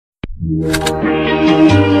Video.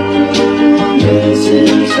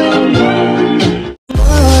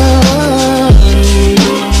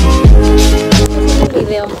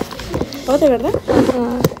 ¿Oh, de verdad?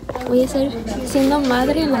 Voy a ser siendo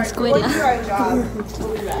madre en la escuela.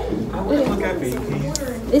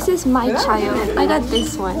 This is my child. I got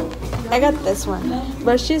this one. I got this one,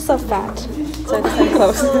 but she's so fat, so it's so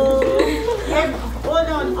close. Hold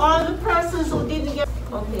on, all the presses will need to get.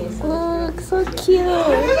 Okay. Look, so cute.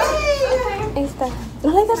 Ahí está.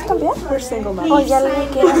 ¿No la ibas a cambiar? We're single now. Oh, ya le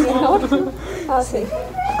queda mejor. Ah, sí.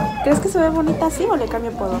 ¿Crees que se ve bonita así o le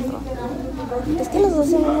cambio por otro? Es que los dos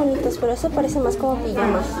son muy bonitos, pero eso parece más como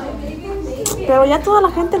pijamas. Pero ya toda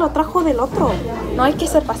la gente lo trajo del otro. No hay que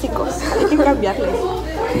ser básicos, hay que cambiarle.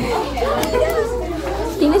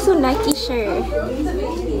 Tienes un Nike shirt.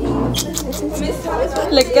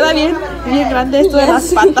 Le queda bien grande esto de las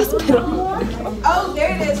patas, pero... Oh,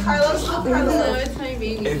 there it is, Carlos. Look, Carlos. No, it's my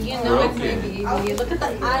baby. You know it's my baby. Look at the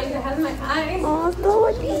eyes. It has my eyes. Oh, está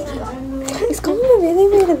bonito. Es como un bebé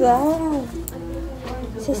de verdad.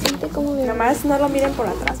 Se siente como bebé. Nomás no lo miren por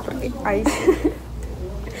atrás porque ahí...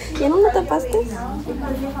 ¿Ya no lo tapaste?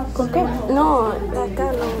 ¿Con qué? No,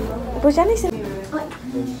 acá no. Pues ya ni se...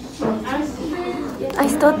 I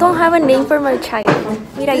still don't have a name for my child.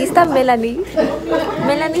 Mira, ahí está Melanie.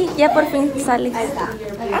 Melanie, ya por fin sales.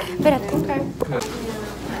 Espérate.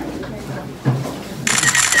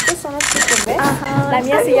 Estas son las que ves. Ajá. La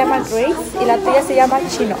mía se llama Grace y la tuya se llama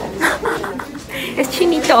Chino. Es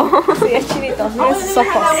chinito. Sí, es chinito. Mira sus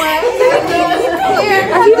ojos.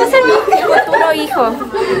 Así va a ser mi futuro hijo.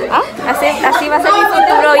 ¿Ah? Así va a ser mi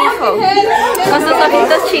futuro hijo. Con sus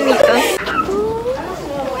ojitos chinitos.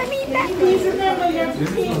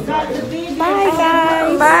 Bye,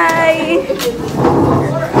 guys. Bye.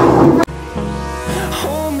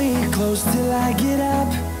 Hold me close till I get up.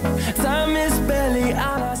 Time is barely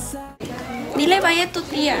on our side. Dile bye a tu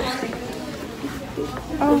tía.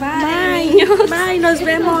 Oh, bye. Bye, nos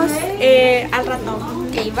vemos al rato.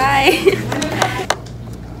 Ok, bye.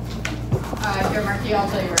 Here, Marky, I'll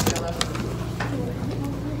tell you where to go.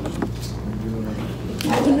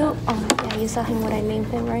 You know, oh yeah, you saw him what I named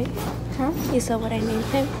him, right? Huh? You saw what I named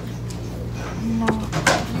him? No.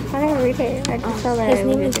 I didn't read it. I just saw that. His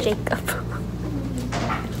name is Jacob.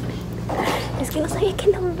 Es que no sabía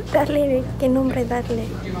qué nombre darle.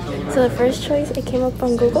 So the first choice it came up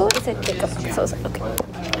on Google, it said Jacob. So I was like, okay.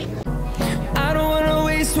 I don't wanna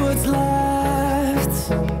waste what's left.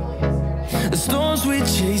 The storms we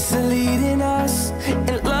chase are leading us,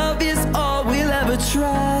 and love is all we'll ever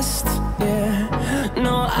trust. Yeah,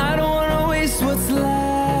 no, I don't wanna waste what's left.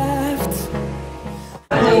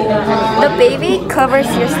 The baby covers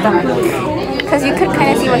your stomach. Because you could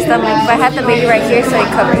kind of see my stomach, but I had the baby right here, so it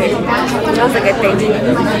covered it. That was a good thing.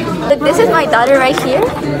 Look, this is my daughter right here.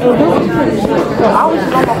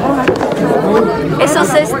 Es su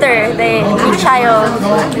sister, mi child.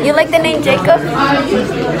 You like the name Jacob?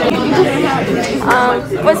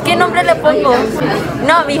 Pues, ¿qué nombre le pongo?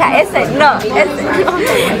 No, mija, ese, no, ese.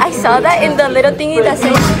 I saw that in the little thingy that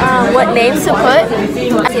says what names to put.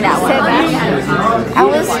 I see that one. I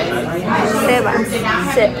was Sebas.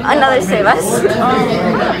 Another Sebas.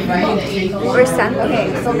 Or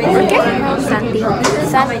Santi. ¿Por qué?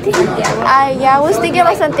 Santi. Yeah, I was thinking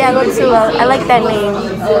about Santiago too. I like that name.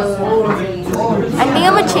 I think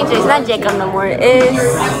I'm gonna change it. It's not Jacob no more.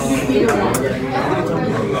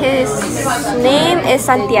 His name is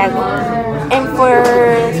Santiago. And for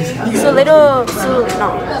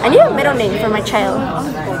no, I need a middle name for my child.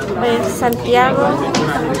 Wait, Santiago.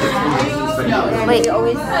 Wait,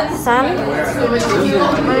 Sam?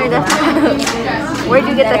 Where'd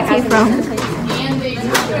you get that tea from?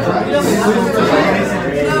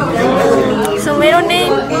 So middle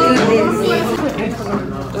name?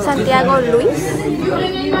 Santiago Luis?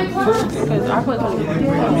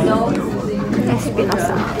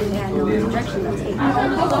 Espinosa.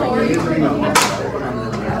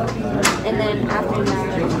 And then after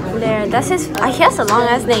that, there, that's his, he has a long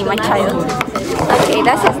ass name, my child. Okay,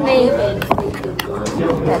 that's his name.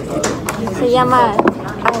 Se llama,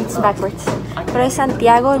 it's backwards. Pero es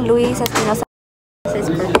Santiago Luis Espinosa.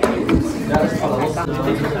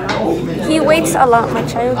 He weighs a lot, my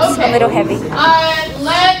child. It's a little heavy.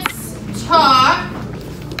 Let's talk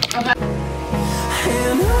about.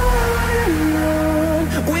 And on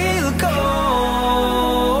we'll go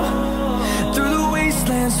through the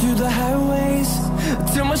wastelands, through the highways,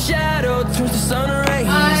 till my shadow turns to sun rays.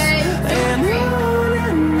 And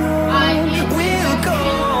on we'll go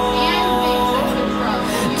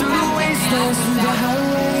through the wastelands, through the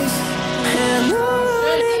highways, and on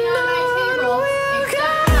we'll go.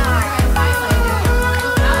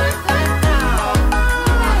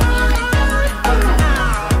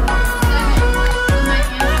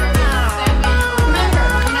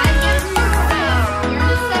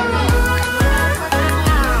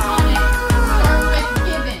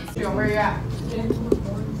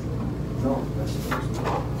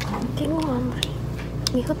 Tengo hambre.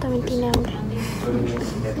 Mi hijo también tiene hambre.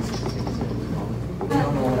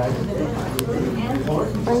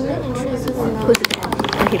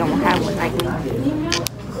 He don't have one like me.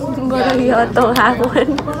 But we all don't have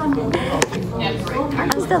one.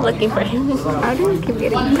 I'm still looking for him. How do you keep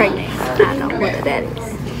getting pregnant? I don't know who the dad is.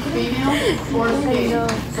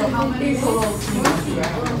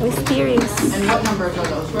 Mysterious. And what numbers are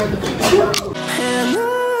those? Where are the and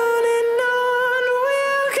on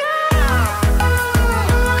we'll go.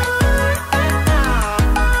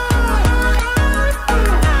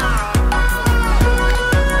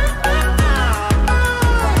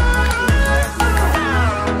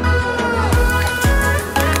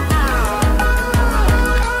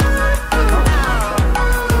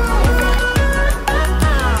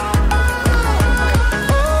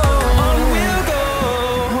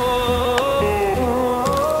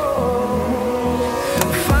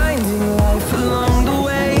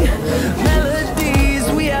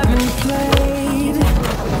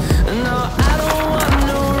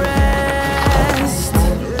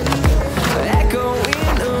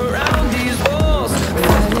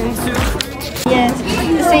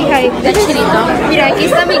 Mira, aquí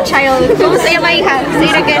está mi child. ¿Cómo se llama, hija? Say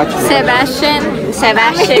it again. Sebastian.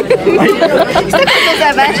 Sebastian.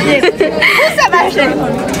 Sebastian.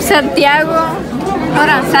 Santiago. Hold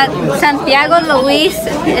on. Santiago Luis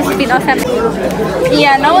Espinosa.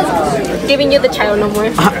 Yeah, no one's giving you the child no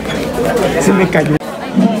more. Se me cayó.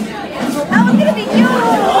 That was gonna be you.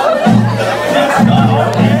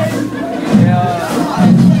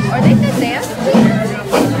 Are they the dance?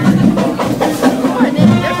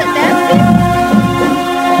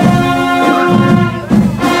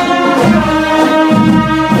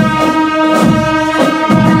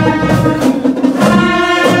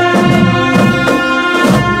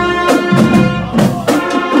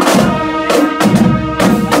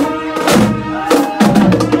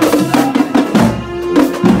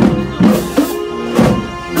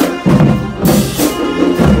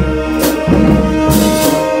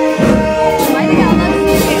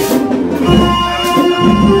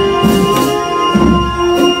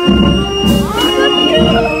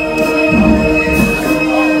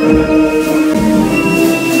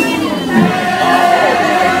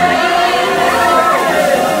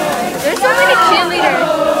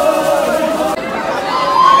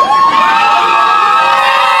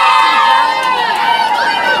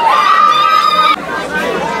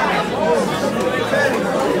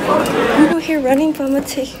 Running, but I'm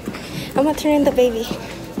gonna turn in the baby.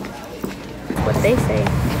 What they say.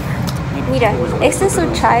 Mira, este es su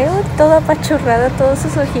child, toda apachurrada, todos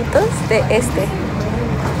sus ojitos de este.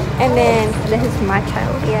 And then this is my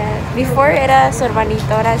child. Yeah. Before era su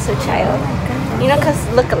hermanito, ahora es su child. You know, cause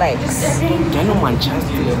lookalikes. Ya no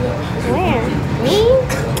manchaste. Where? Me?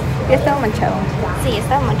 Ya estaba manchado. Sí,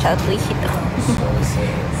 estaba manchado tu hijito.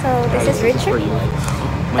 So this is Richard.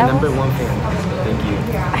 My number one fan. Thank you.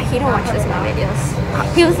 He don't watch those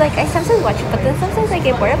videos. He was like, I sometimes watch it, but then sometimes I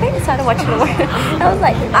get bored of it, so I don't watch it anymore. I was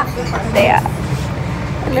like, there.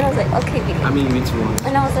 And then I was like, okay, video. I mean, me too.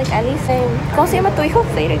 And I was like, at least ¿cómo se llama tu hijo?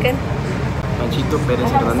 Say it again. Panchito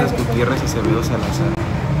Pérez Hernández Gutiérrez Acevedo Salazar.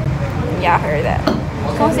 Yeah, I heard that.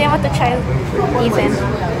 ¿Cómo se llama tu child? Ethan.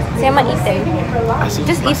 Se llama Ethan. Así.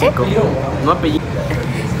 Just básico. Ethan? No apellido.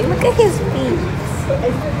 Look at his feet.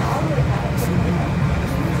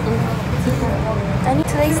 And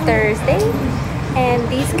today's Thursday, and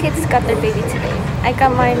these kids got their baby today. I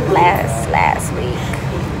got mine last week.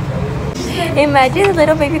 Imagine a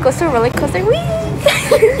little baby goes to a roller coaster. Whee!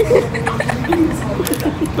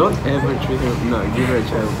 Don't ever treat her. No, give her a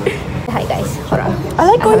child. Hi guys, hold on. I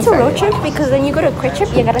like going to road trip because then you go to a quick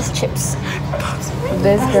trip, you got us chips.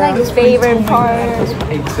 This That's like his favorite part. That's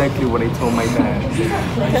exactly what I told my dad.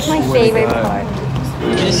 That's my favorite part.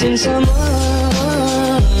 Missing someone.